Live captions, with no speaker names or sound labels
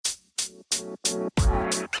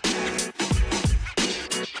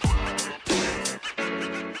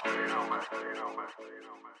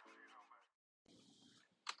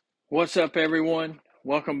What's up, everyone?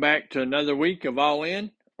 Welcome back to another week of All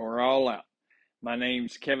In or All Out. My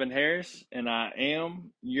name's Kevin Harris, and I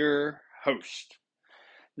am your host.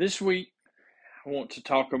 This week, I want to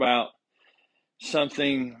talk about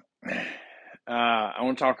something. I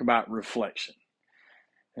want to talk about reflection,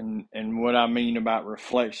 and what I mean about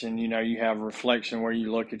reflection. You have reflection where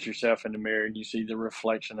you look at yourself in the mirror and you see the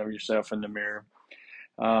reflection of yourself in the mirror.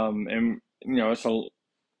 And we're going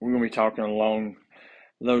to be talking along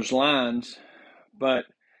those lines, but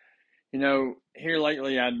here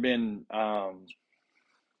lately I'd been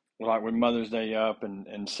like with Mother's Day up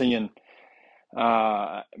and seeing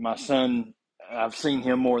my son. I've seen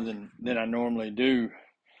him more than I normally do,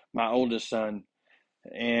 my oldest son.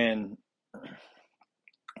 And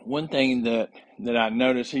one thing that I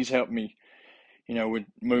noticed, he's helped me, with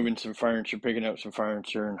moving some furniture, picking up some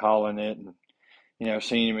furniture and hauling it, and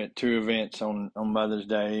seeing him at two events on Mother's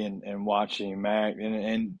Day and watching him act,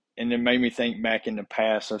 and it made me think back in the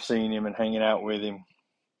past of seeing him and hanging out with him.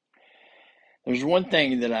 There's one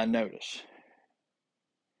thing that I notice.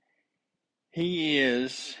 He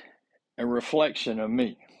is a reflection of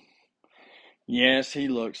me. Yes, he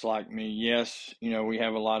looks like me. Yes, we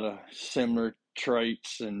have a lot of similar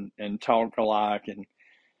traits and talk alike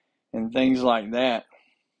and things like that.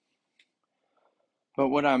 But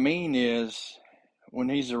what I mean is, when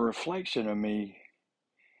he's a reflection of me,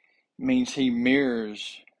 it means he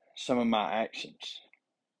mirrors some of my actions.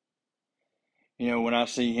 When I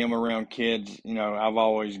see him around kids, I've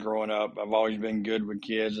always grown up, I've always been good with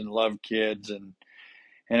kids and loved kids, and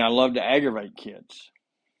I love to aggravate kids.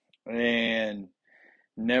 And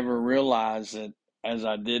never realized that as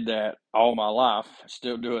I did that all my life, I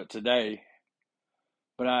still do it today.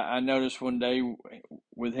 But I noticed one day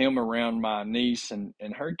with him around my niece and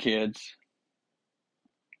her kids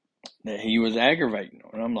that he was aggravating.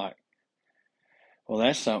 And I'm like, well,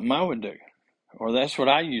 that's something I would do. Or that's what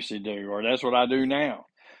I used to do. Or that's what I do now.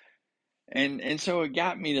 And so it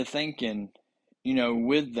got me to thinking,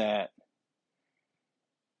 with that,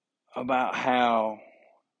 about how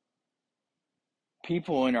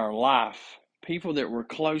people in our life, people that we're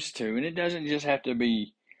close to, and it doesn't just have to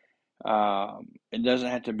be, it doesn't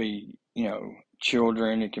have to be,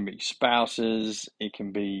 children. It can be spouses. It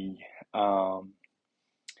can be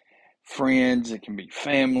friends. It can be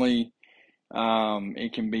family.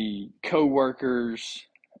 It can be coworkers.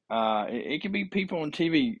 It can be people on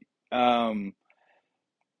TV. But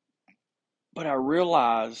I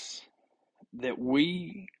realize that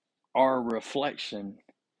we are a reflection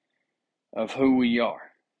of who we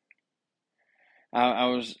are. I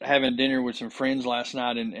was having dinner with some friends last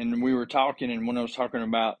night, and we were talking, and when I was talking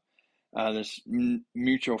about this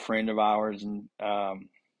mutual friend of ours, and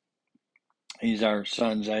he's our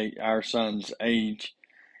son's age,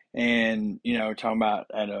 and talking about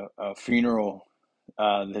at a funeral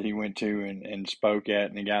that he went to and spoke at,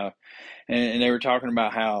 and the guy, and they were talking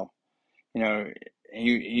about how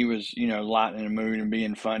he was lightening the mood and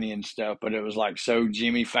being funny and stuff, but it was like so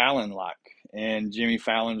Jimmy Fallon like, and Jimmy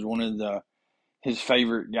Fallon's one of his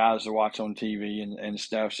favorite guys to watch on TV and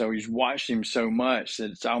stuff. So he's watched him so much that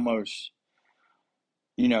it's almost,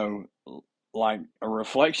 you know, like a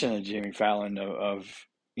reflection of Jimmy Fallon of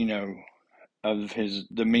his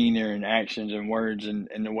demeanor and actions and words and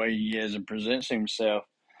the way he is and presents himself.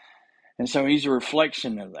 And so he's a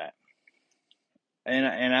reflection of that.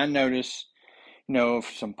 And I notice,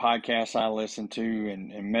 some podcasts I listen to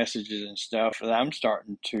and messages and stuff that I'm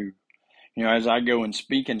starting to, as I go and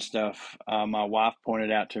speak and stuff, my wife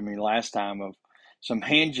pointed out to me last time of some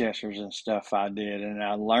hand gestures and stuff I did, and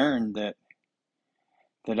I learned that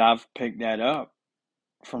I've picked that up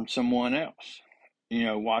from someone else.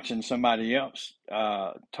 Watching somebody else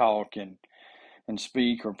talk and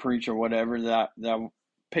speak or preach or whatever, that I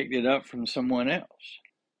picked it up from someone else.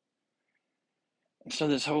 And so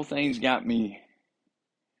this whole thing's got me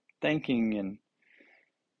thinking and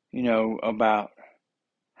about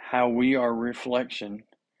how we are a reflection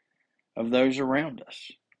of those around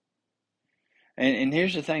us. And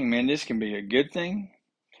here's the thing, man, this can be a good thing.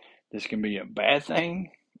 This can be a bad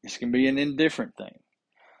thing. This can be an indifferent thing.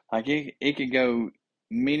 Like it could go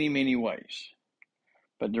many, many ways.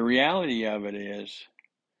 But the reality of it is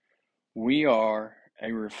we are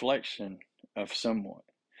a reflection of someone.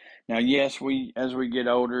 Now, yes, as we get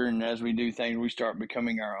older and as we do things, we start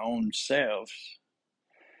becoming our own selves,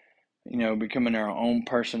 becoming our own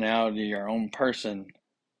personality, our own person.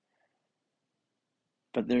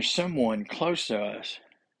 But there's someone close to us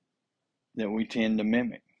that we tend to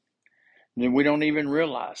mimic. that we don't even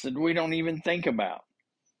realize, that we don't even think about.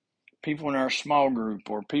 People in our small group,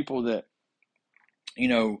 or people that, you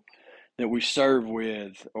know, that we serve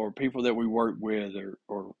with, or people that we work with,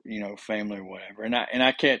 or family or whatever. And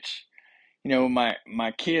I catch,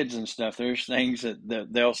 my kids and stuff, there's things that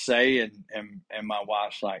they'll say, and my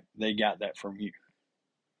wife's like, they got that from you.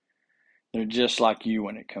 They're just like you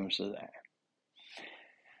when it comes to that.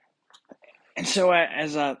 And so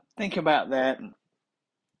as I think about that and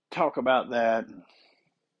talk about that,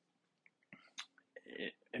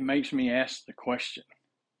 it makes me ask the question,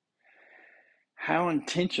 how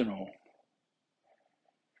intentional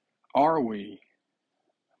are we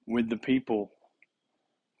with the people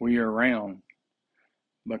we are around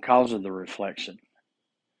because of the reflection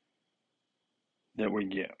that we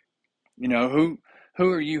get?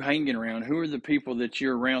 Who are you hanging around? Who are the people that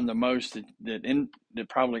you're around the most, that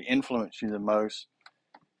probably influence you the most,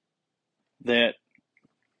 that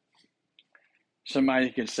somebody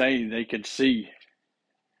could say they could see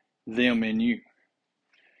them in you?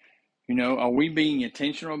 Are we being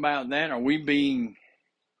intentional about that? Are we being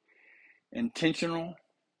intentional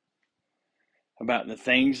about the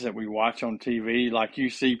things that we watch on TV? Like, you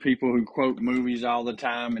see people who quote movies all the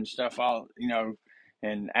time and stuff,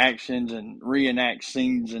 and actions, and reenact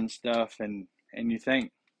scenes and stuff, and you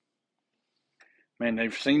think, man,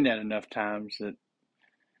 they've seen that enough times that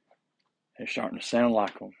they're starting to sound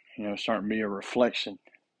like them. Starting to be a reflection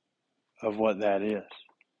of what that is.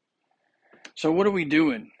 So what are we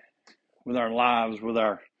doing with our lives, with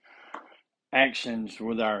our actions,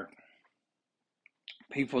 with our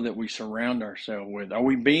people that we surround ourselves with? Are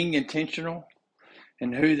we being intentional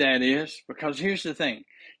in who that is? Because here's the thing,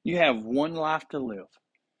 you have one life to live.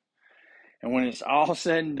 And when it's all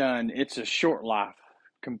said and done, it's a short life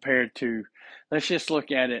compared to, let's just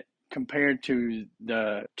look at it compared to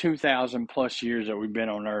the 2,000 plus years that we've been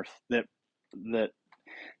on earth, that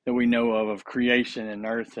we know of creation and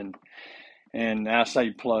earth. And I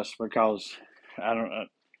say plus because I don't,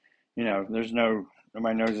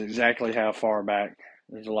 nobody knows exactly how far back.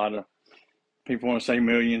 There's a lot of people want to say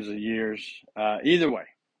millions of years. Either way,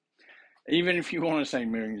 even if you want to say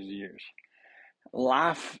millions of years,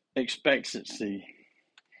 life expectancy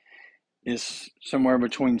is somewhere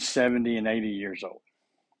between 70 and 80 years old.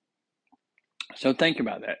 So think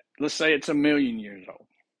about that. Let's say it's 1,000,000 years old.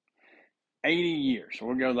 80 years,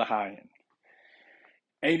 we'll go to the high end.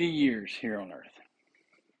 80 years here on earth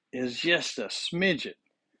is just a smidget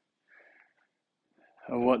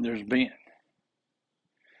of what there's been.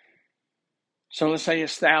 So let's say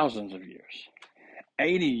it's thousands of years.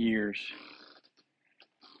 80 years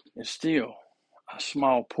is still a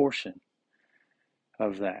small portion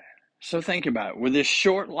of that. So think about it. With this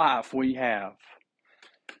short life we have,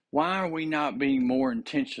 why are we not being more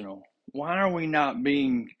intentional? Why are we not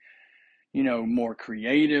being, more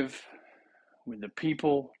creative with the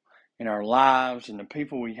people in our lives and the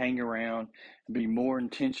people we hang around, and be more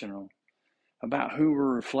intentional about who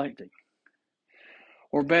we're reflecting?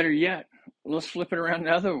 Or better yet, let's flip it around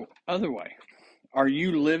the other way. Are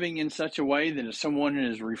you living in such a way that if someone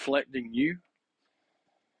is reflecting you,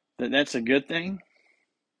 that's a good thing?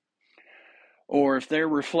 Or if they're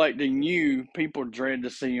reflecting you, people dread to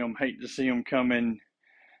see them, hate to see them come in,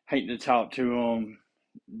 hate to talk to them,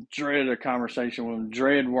 dread a conversation with them,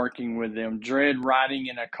 dread working with them, dread riding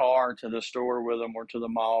in a car to the store with them or to the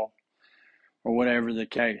mall or whatever the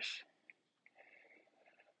case.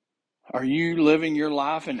 Are you living your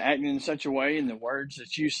life and acting in such a way in the words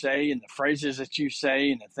that you say and the phrases that you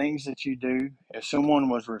say and the things that you do? If someone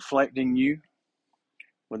was reflecting you,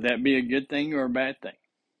 would that be a good thing or a bad thing?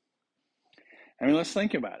 Let's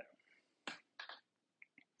think about it.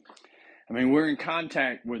 We're in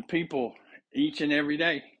contact with people each and every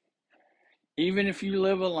day. Even if you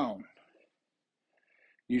live alone,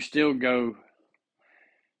 you still go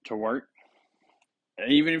to work.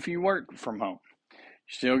 Even if you work from home, you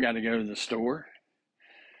still got to go to the store.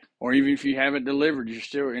 Or even if you have it delivered, you're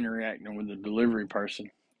still interacting with the delivery person.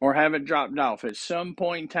 Or have it dropped off. At some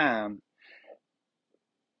point in time,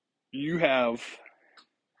 you have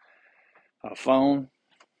a phone.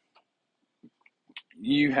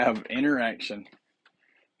 You have interaction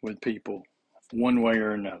with people one way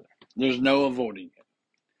or another. There's no avoiding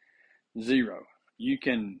it. Zero.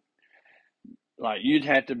 You'd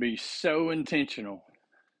have to be so intentional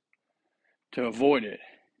to avoid it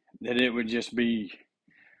that it would just be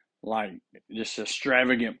like just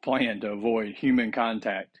extravagant plan to avoid human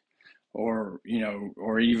contact, or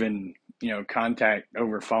even contact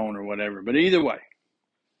over phone or whatever. But either way,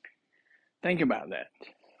 think about that.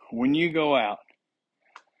 When you go out,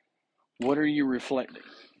 what are you reflecting?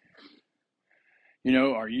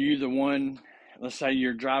 Are you the one, let's say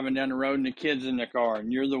you're driving down the road and the kid's in the car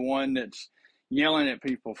and you're the one that's yelling at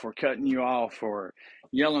people for cutting you off or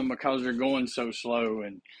yelling because they're going so slow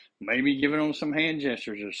and maybe giving them some hand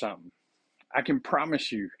gestures or something. I can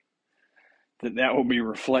promise you that will be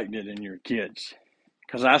reflected in your kids.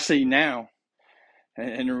 Because I see now,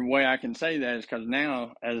 and the way I can say that is because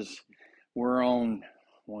now, as we're on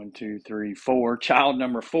 1, 2, 3, 4, child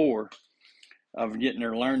number 4 of getting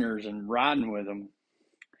their learners and riding with them,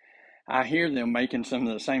 I hear them making some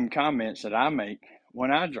of the same comments that I make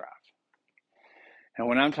when I drive. And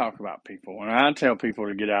when I'm talking about people, when I tell people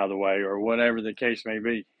to get out of the way or whatever the case may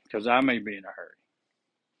be, because I may be in a hurry.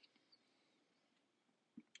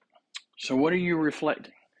 So, what are you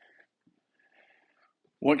reflecting?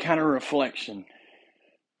 What kind of reflection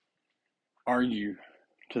are you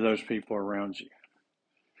to those people around you?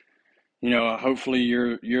 Hopefully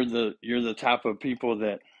you're the type of people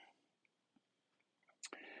that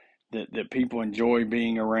people enjoy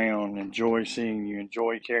being around, enjoy seeing you,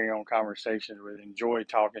 enjoy carrying on conversations with, enjoy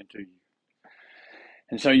talking to you.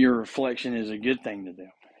 And so your reflection is a good thing to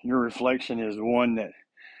them. Your reflection is one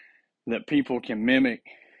that people can mimic,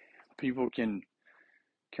 people can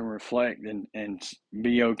reflect and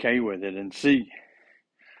be okay with it and see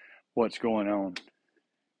what's going on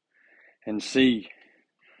and see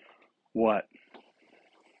what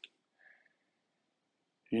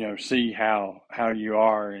see how you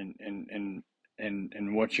are and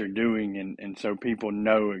what you're doing, and so people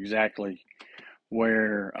know exactly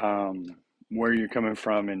where you're coming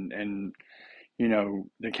from and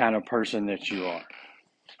the kind of person that you are.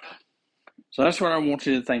 So that's what I want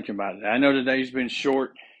you to think about. I know today's been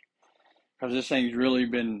short because this thing's really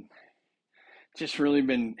been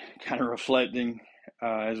kind of reflecting,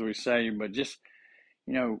 as we say, but just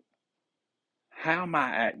how am I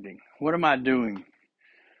acting? What am I doing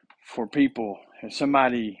for people? If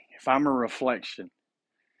I'm a reflection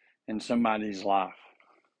in somebody's life,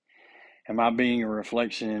 am I being a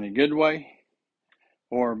reflection in a good way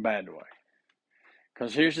or a bad way?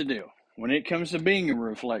 Because here's the deal. When it comes to being a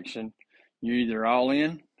reflection, you're either all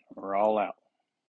in or all out.